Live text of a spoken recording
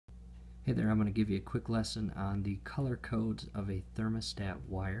Hey there, I'm going to give you a quick lesson on the color codes of a thermostat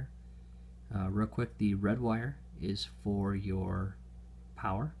wire. Real quick, the red wire is for your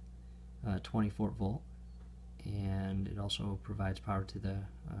power, 24 volt, and it also provides power to the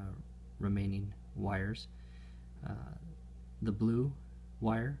remaining wires. The blue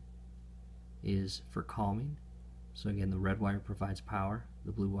wire is for calming. So again, the red wire provides power,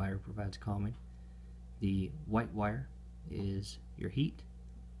 the blue wire provides calming. The white wire is your heat,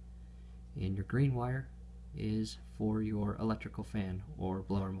 and your green wire is for your electrical fan or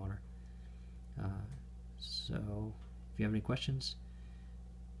blower motor. So if you have any questions,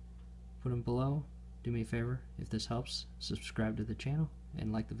 put them below. Do me a favor, if this helps, subscribe to the channel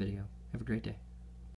and like the video. Have a great day.